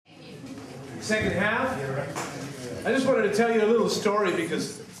second half. I just wanted to tell you a little story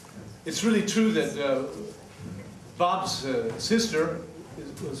because it's really true that Bob's sister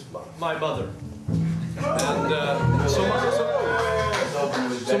was my mother. And so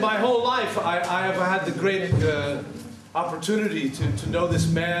my whole life I have had the great opportunity to know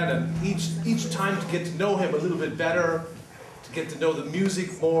this man, and each time to get to know him a little bit better, to get to know the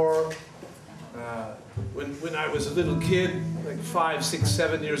music more. When I was a little kid, like 5, 6,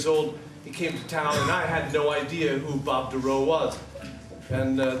 7 years old, he came to town, and I had no idea who Bob Dorough was.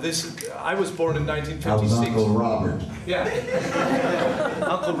 And I was born in 1956. I was Uncle Robert. Yeah.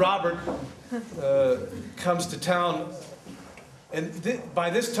 Uncle Robert comes to town, and by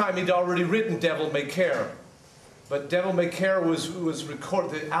this time he'd already written Devil May Care. But Devil May Care was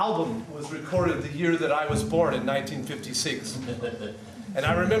recorded, the album was recorded the year that I was born in 1956. And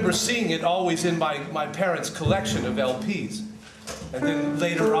I remember seeing it always in my parents' collection of LPs. And then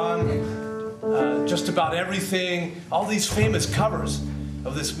later on, just about everything, all these famous covers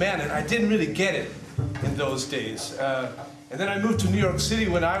of this man, and I didn't really get it in those days. And then I moved to New York City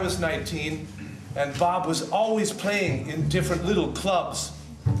when I was 19, and Bob was always playing in different little clubs.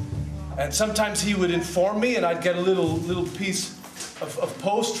 And sometimes he would inform me, and I'd get a little piece of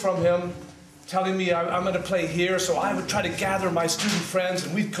post from him telling me I'm going to play here, so I would try to gather my student friends,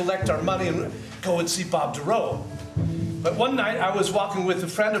 and we'd collect our money and go and see Bob Dorough. But one night I was walking with a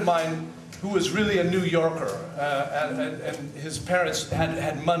friend of mine who was really a New Yorker, and his parents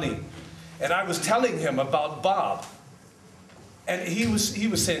had money. And I was telling him about Bob. And he was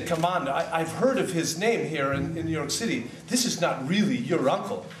saying, come on, I've heard of his name here in New York City. This is not really your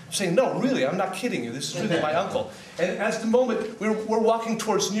uncle. I'm saying, no, really, I'm not kidding you. This is really my uncle. And as the moment, we're walking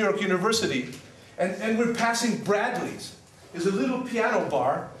towards New York University, and we're passing Bradley's. There's a little piano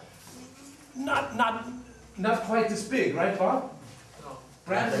bar, not quite this big, right, Bob? No.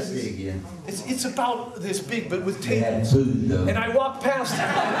 Bradley's That's big, yeah. It's about this big, but with They had tables. food, though. And I walked past it.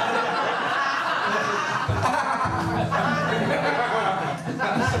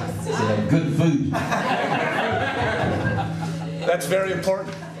 They had good food. That's very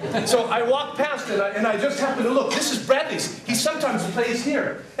important. So I walked past it, and I just happened to look. This is Bradley's. He sometimes plays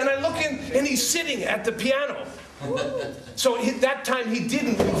here. And I look in, and he's sitting at the piano. So that time he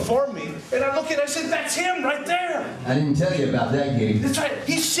didn't inform me. And I look and I said, that's him right there. I didn't tell you about that gig. That's right.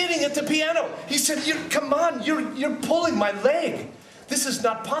 He's sitting at the piano. He said, come on, you're pulling my leg. This is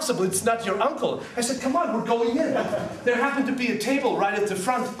not possible. It's not your uncle. I said, come on, we're going in. There happened to be a table right at the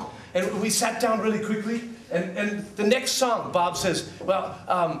front. And we sat down really quickly. And the next song, Bob says, well,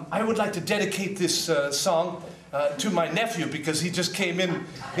 I would like to dedicate this song to my nephew because he just came in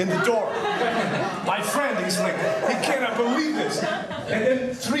the door. My friend, he's like, he cannot believe this. And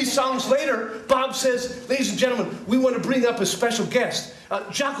then 3 songs later, Bob says, ladies and gentlemen, we want to bring up a special guest.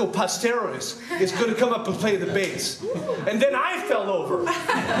 Jaco Pasteris is going to come up and play the bass. And then I fell over.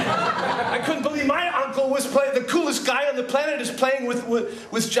 I couldn't believe my uncle was playing, the coolest guy on the planet is playing with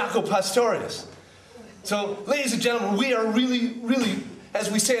Jaco Pasteris. So, ladies and gentlemen, we are really, really, as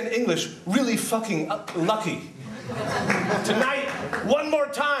we say in English, really fucking lucky. Tonight, one more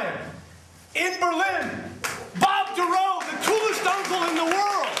time, in Berlin, Bob Dorough, the coolest uncle in the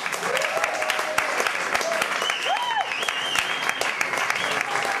world.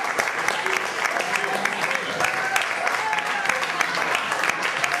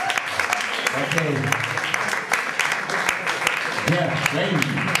 Okay. Yeah, ladies,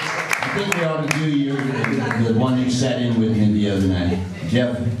 I think we ought to do the one who sat in with me the other night.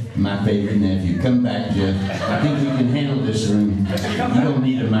 Jeff, my favorite nephew. Come back, Jeff. I think we can handle this room. You don't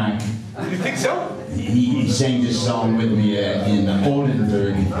need a mic. You think so? He sang this song with me in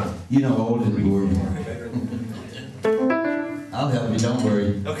Oldenburg. You know Oldenburg. I'll help you, don't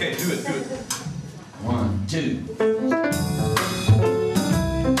worry. Okay, do it, do it. 1, 2.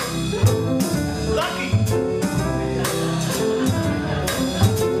 Lucky!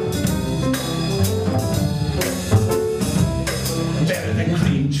 Better than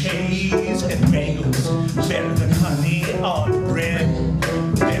cream cheese and bagels. Better than honey on bread.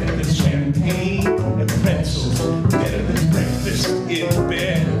 Better than champagne and pretzels. Better than breakfast in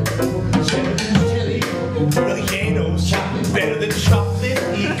bed. Better than chili, rellenos. Better than chocolate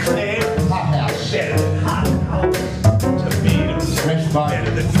eclair. Better than hot house tomatoes. Fresh bar.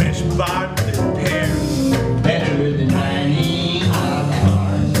 Better than fresh barred pears. Better than 90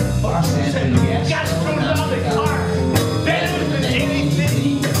 cars. Boston gas. Gastronomic art. Better than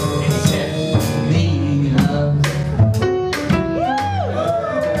anything except me.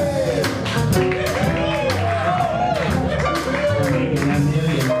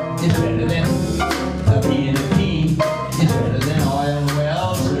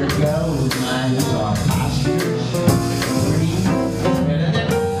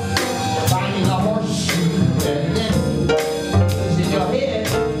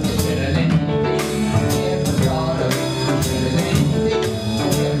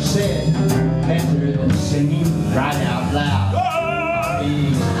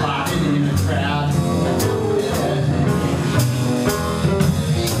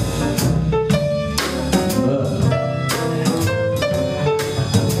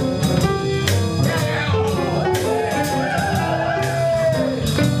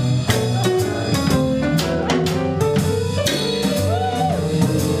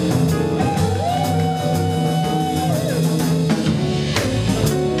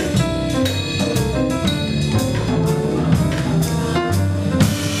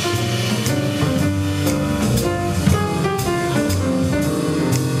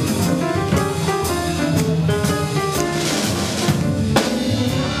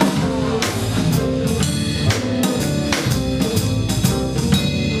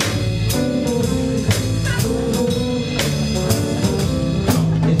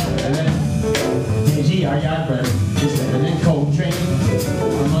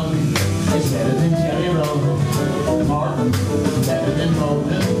 Lemon is better than Jelly Roll. Martin is better than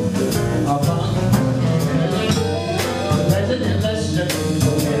Bolden. A Punk better than President Lester,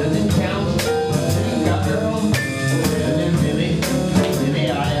 better than Count. Girl better than Billy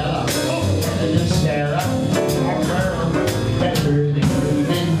Ayala, better than Sarah. Our girl better than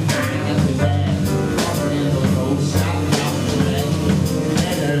Ruben. And the band, and the old South Mountain,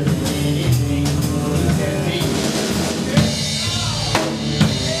 better than anything you can be.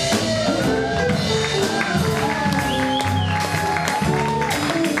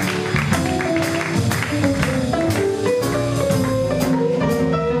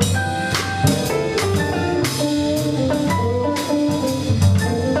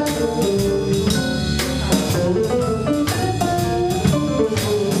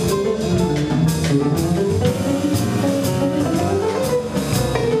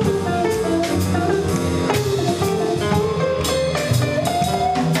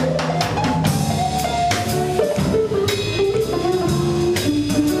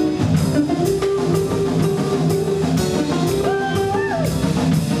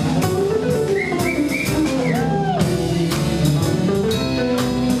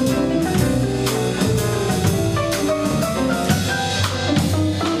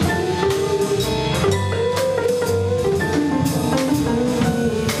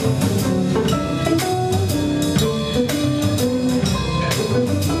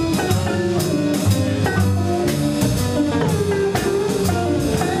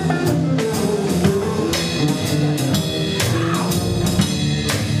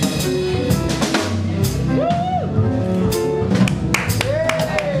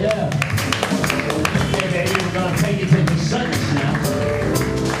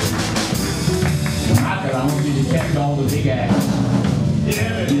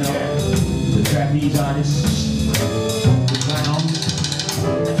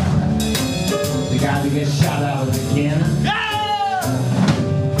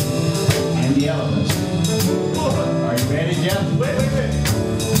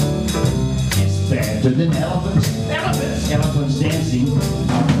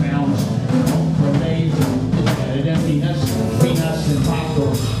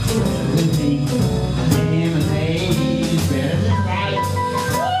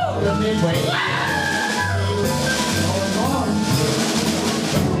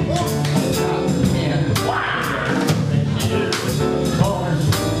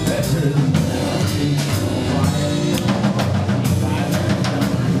 Better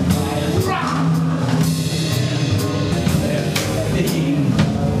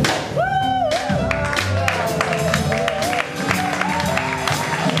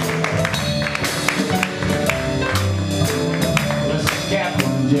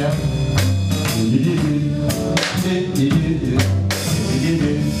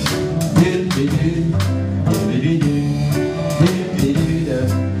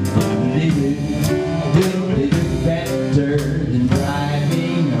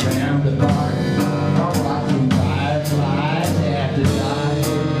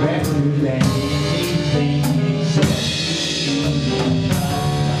than